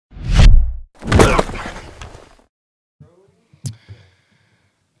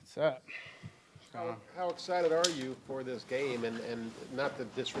What's up? How excited are you for this game? And not to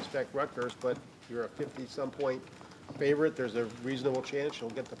disrespect Rutgers, but you're a 50-some point favorite. There's a reasonable chance you'll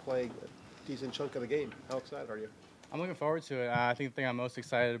get to play a decent chunk of the game. How excited are you? I'm looking forward to it. I think the thing I'm most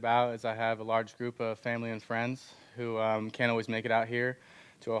excited about is I have a large group of family and friends who can't always make it out here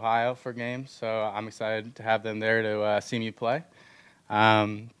to Ohio for games, so I'm excited to have them there to see me play.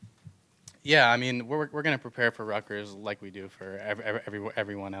 Yeah, I mean, we're going to prepare for Rutgers like we do for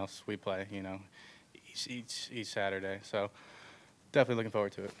everyone else we play, you know, each Saturday. So definitely looking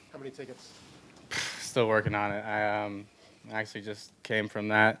forward to it. How many tickets? Still working on it. I actually just came from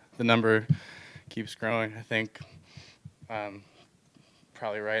that. The number keeps growing. I think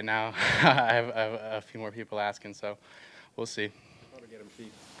probably right now I have a few more people asking, so we'll see. Probably get them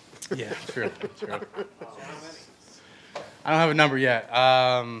cheap. Yeah, true. I don't have a number yet.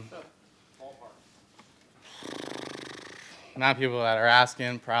 Not people that are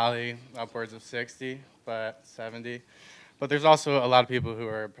asking, probably upwards of 60, but 70. But there's also a lot of people who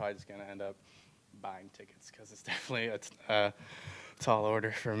are probably just going to end up buying tickets because it's definitely a tall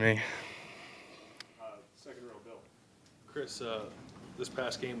order for me. Second row, Bill. Chris, this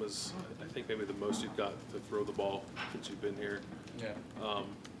past game was, I think, maybe the most you've got to throw the ball since you've been here. Yeah.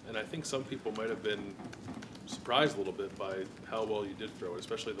 And I think some people might have been surprised a little bit by how well you did throw it,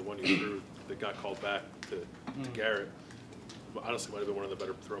 especially the one you threw that got called back to Garrett. Honestly, might have been one of the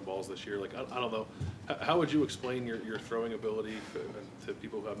better thrown balls this year. Like, I don't know. How would you explain your throwing ability to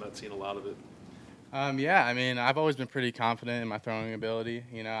people who have not seen a lot of it? Yeah, I mean, I've always been pretty confident in my throwing ability.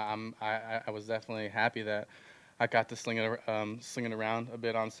 You know, I was definitely happy that I got to sling it around a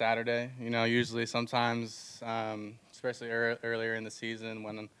bit on Saturday. You know, usually sometimes, especially earlier in the season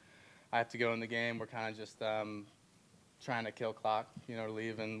when I have to go in the game, we're kind of just trying to kill clock, you know,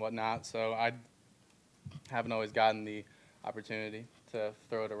 leave and whatnot. So I haven't always gotten the opportunity to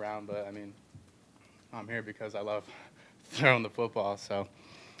throw it around, but I mean, I'm here because I love throwing the football, so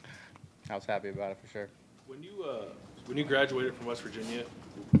I was happy about it for sure. When you graduated from West Virginia,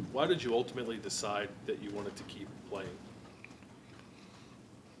 why did you ultimately decide that you wanted to keep playing?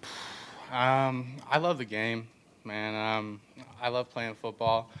 I love the game, man. I love playing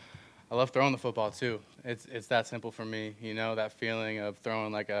football. I love throwing the football too. It's that simple for me, you know, that feeling of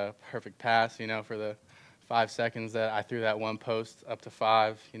throwing like a perfect pass, you know, for the 5 seconds that I threw that one post up to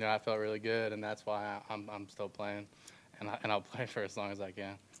 5, you know, I felt really good, and that's why I'm still playing, and I'll play for as long as I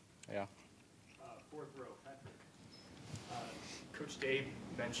can. Yeah. Fourth row, Patrick. Coach Dave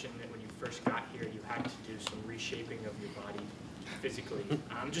mentioned that when you first got here, you had to do some reshaping of your body physically.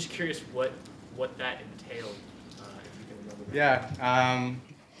 I'm just curious what that entailed, if you can remember that. Yeah.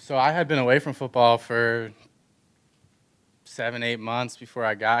 So I had been away from football for 7-8 months before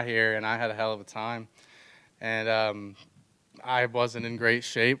I got here, and I had a hell of a time. And I wasn't in great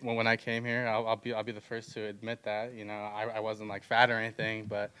shape when I came here. I'll be the first to admit that. You know, I wasn't like fat or anything,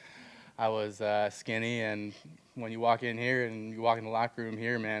 but I was skinny. And when you walk in here and you walk in the locker room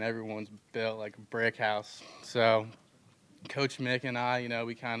here, man, everyone's built like a brick house. So Coach Mick and I, you know,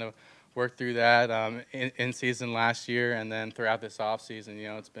 we kind of worked through that in season last year, and then throughout this off season, you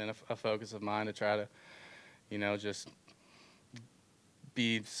know, it's been a focus of mine to try to, you know, just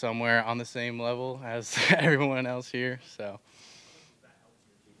be somewhere on the same level as everyone else here. So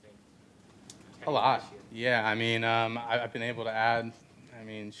a lot. Yeah, I mean, I've been able to add. I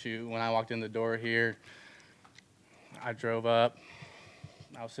mean, shoot, when I walked in the door here, I drove up.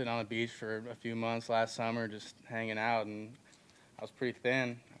 I was sitting on the beach for a few months last summer just hanging out, and I was pretty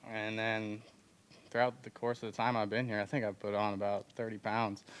thin. And then throughout the course of the time I've been here, I think I've put on about 30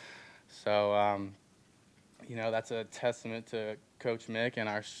 pounds. So, you know, that's a testament to Coach Mick and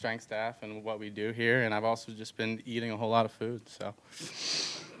our strength staff and what we do here. And I've also just been eating a whole lot of food. So.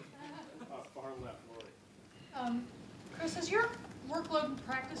 Far left, Lori. Chris, has your workload in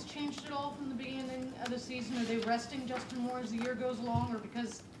practice changed at all from the beginning of the season? Are they resting Justin more as the year goes along, or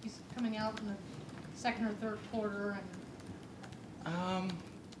because he's coming out in the second or third quarter?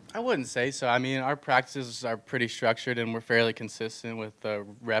 I wouldn't say so. I mean, our practices are pretty structured, and we're fairly consistent with the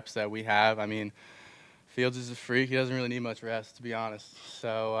reps that we have. I mean, Fields is a freak. He doesn't really need much rest, to be honest.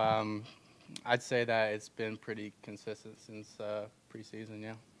 So I'd say that it's been pretty consistent since preseason,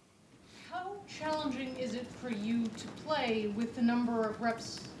 yeah. How challenging is it for you to play with the number of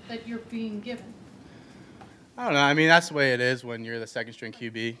reps that you're being given? I don't know. I mean, that's the way it is when you're the second-string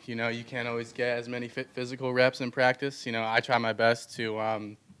QB. You know, you can't always get as many physical reps in practice. You know, I try my best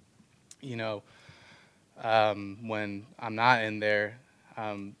to, you know, when I'm not in there,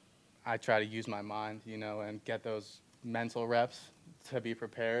 I try to use my mind, you know, and get those mental reps to be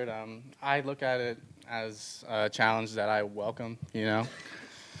prepared. I look at it as a challenge that I welcome, you know.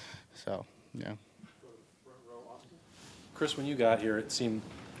 So, yeah. Chris, when you got here, it seemed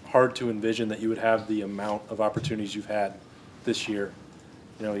hard to envision that you would have the amount of opportunities you've had this year.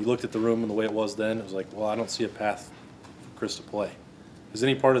 You know, you looked at the room and the way it was then, it was like, well, I don't see a path for Chris to play. Has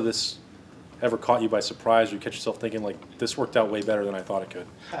any part of this ever caught you by surprise, or you catch yourself thinking, like, this worked out way better than I thought it could?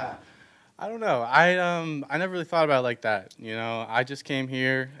 I don't know. I never really thought about it like that. You know, I just came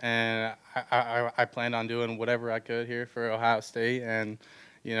here and I planned on doing whatever I could here for Ohio State, and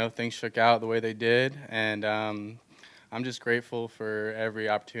you know, things shook out the way they did, and I'm just grateful for every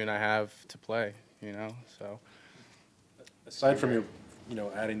opportunity I have to play. You know, so Aside from your, you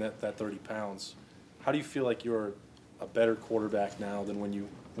know, adding that 30 pounds, how do you feel like you're a better quarterback now than when you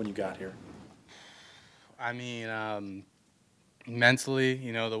got here? I mean, mentally,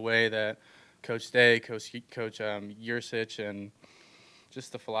 you know, the way that Coach Day, Coach Yursich, and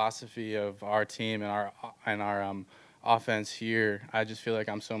just the philosophy of our team and our offense here, I just feel like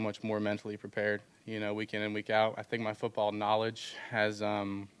I'm so much more mentally prepared, you know, week in and week out. I think my football knowledge has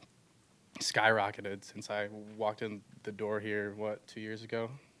skyrocketed since I walked in the door here, 2 years ago?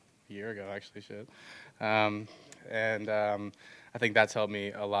 A year ago, actually, shit. I think that's helped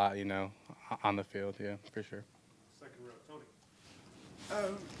me a lot, you know, on the field, yeah, for sure. Second row,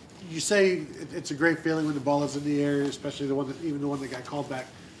 Tony. You say it's a great feeling when the ball is in the air, especially even the one that got called back.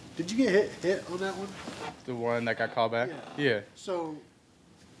 Did you get hit on that one? The one that got called back? Yeah. So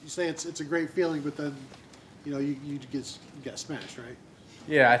you say it's a great feeling, but then, you know, you got smashed, right?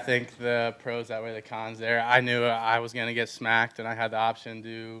 Yeah, I think the pros that way, the cons there. I knew I was going to get smacked, and I had the option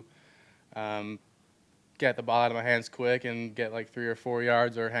to get the ball out of my hands quick and get like 3 or 4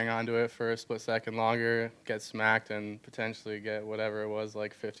 yards, or hang on to it for a split second longer, get smacked, and potentially get whatever it was,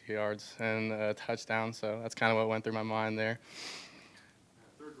 like 50 yards and a touchdown. So that's kind of what went through my mind there.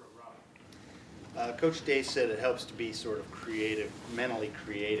 Third row, Rob. Coach Day said it helps to be sort of creative, mentally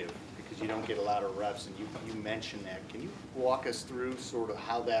creative, because you don't get a lot of reps, and you mentioned that. Can you walk us through sort of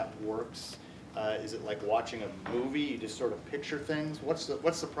how that works? Is it like watching a movie? You just sort of picture things? What's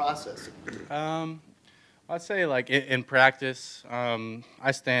the process? I'd say like in practice,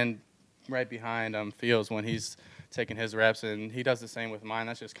 I stand right behind Fields when he's taking his reps, and he does the same with mine.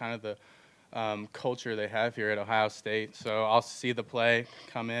 That's just kind of the culture they have here at Ohio State. So I'll see the play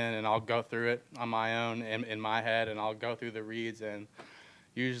come in, and I'll go through it on my own in my head, and I'll go through the reads. And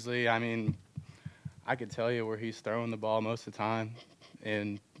usually, I mean, I could tell you where he's throwing the ball most of the time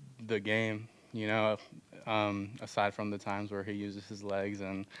in the game, you know, aside from the times where he uses his legs,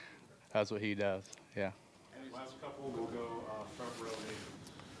 and that's what he does, yeah. Last couple, we'll go front row.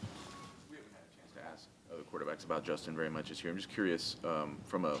 We haven't had a chance to ask other quarterbacks about Justin very much this year. I'm just curious,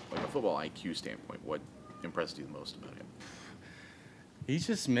 from a football IQ standpoint, what impressed you the most about him? He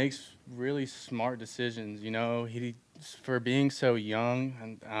just makes really smart decisions, you know. For being so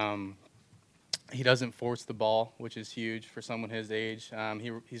young, and he doesn't force the ball, which is huge for someone his age.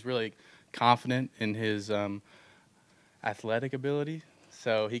 He's really confident in his athletic ability.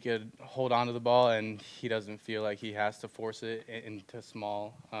 So he could hold on to the ball, and he doesn't feel like he has to force it into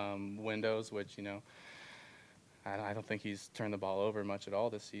small windows, which, you know, I don't think he's turned the ball over much at all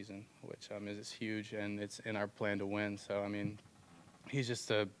this season, which is huge, and it's in our plan to win. So, I mean, he's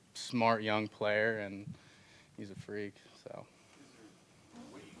just a smart young player, and he's a freak. So,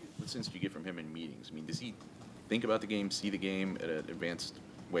 What sense do you get from him in meetings? I mean, does he think about the game, see the game at an advanced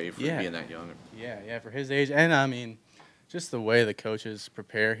way for being that young? Yeah, for his age. And, I mean, just the way the coaches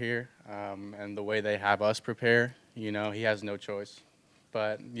prepare here, and the way they have us prepare, you know, he has no choice.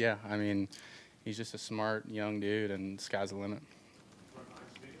 But, yeah, I mean, he's just a smart young dude, and the sky's the limit.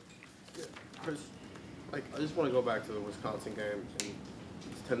 Yeah, Chris, like, I just want to go back to the Wisconsin game, and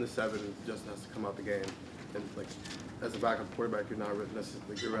it's 10-7. Justin has to come out the game, and like, as a backup quarterback, you're not necessarily,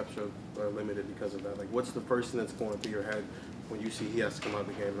 like, your reps are limited because of that. Like, what's the first thing that's going through your head when you see he has to come out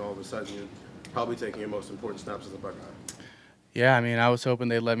the game, and all of a sudden you're probably taking your most important snaps as a Buckeye? Yeah, I mean, I was hoping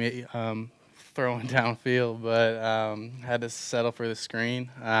they'd let me throwing downfield, but had to settle for the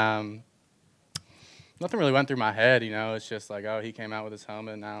screen. Nothing really went through my head, you know. It's just like, oh, he came out with his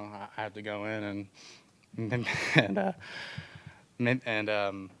helmet. Now I have to go in and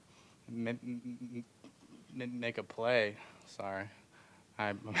make a play. Sorry,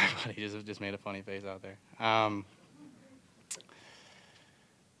 my buddy just made a funny face out there.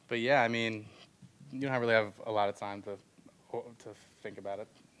 But yeah, I mean, you don't really have a lot of time to think about it.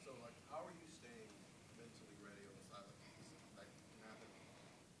 So, like, how are you staying mentally ready on the sideline? Like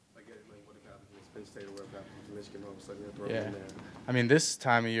what happened to Penn State or what happened to Michigan, all of a sudden you're throwing in there. I mean, this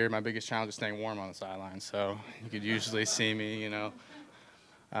time of year, my biggest challenge is staying warm on the sideline. So you could usually see me, you know,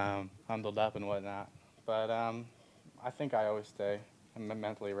 bundled up and whatnot. But I think I always stay I'm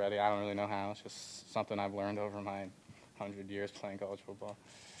mentally ready. I don't really know how. It's just something I've learned over my 100 years playing college football.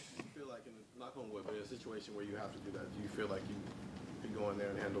 Do you feel like, knock on wood, but in a situation where you have to do that, do you feel like you could go in there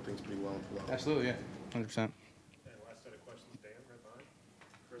and handle things pretty well and pull out? Absolutely, yeah, 100%. And last set of questions, Dan, right behind.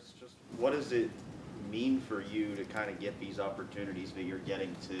 Chris, just what does it mean for you to kind of get these opportunities that you're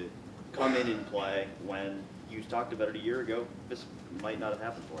getting to come in and play when you talked about it a year ago? This might not have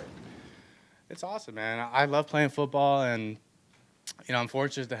happened for you. It's awesome, man. I love playing football, and I'm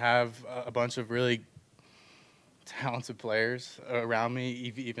fortunate to have a bunch of really talented players around me,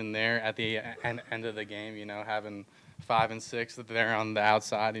 even there at the end of the game. Having 5 and 6 that they're on the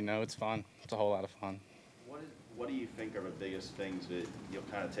outside. It's fun. It's a whole lot of fun. What do you think are the biggest things that you'll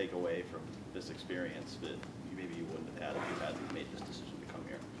kind of take away from this experience that maybe you wouldn't have had if you hadn't made this decision to come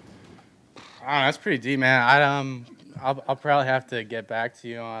here? I don't know, that's pretty deep, man. I'll probably have to get back to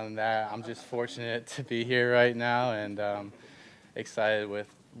you on that. I'm just fortunate to be here right now, and excited with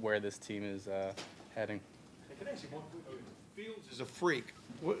where this team is heading. Can I ask you one? Fields is a freak.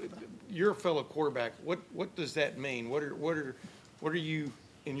 You're a fellow quarterback. What does that mean? What are you,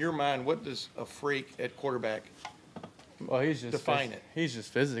 in your mind? What does a freak at quarterback? Well, he's just define it. He's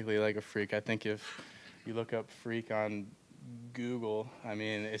just physically like a freak. I think if you look up freak on Google,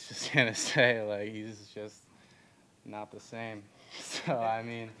 it's just gonna say like he's just not the same. So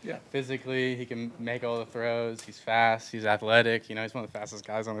yeah. Physically he can make all the throws. He's fast. He's athletic. He's one of the fastest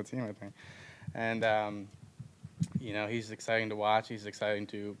guys on the team, I think. And he's exciting to watch. He's exciting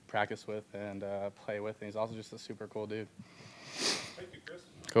to practice with and play with. And he's also just a super cool dude. Thank you, Chris.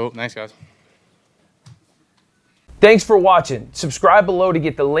 Cool. Thanks, guys. Thanks for watching. Subscribe below to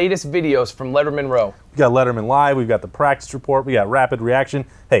get the latest videos from Lettermen Row. We got Letterman Live, we've got the practice report, we got rapid reaction.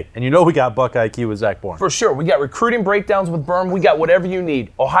 Hey, and we got Buck IQ with Zach Bourne. For sure. We got recruiting breakdowns with Berm. We got whatever you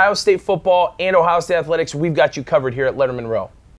need. Ohio State football and Ohio State athletics, we've got you covered here at Lettermen Row.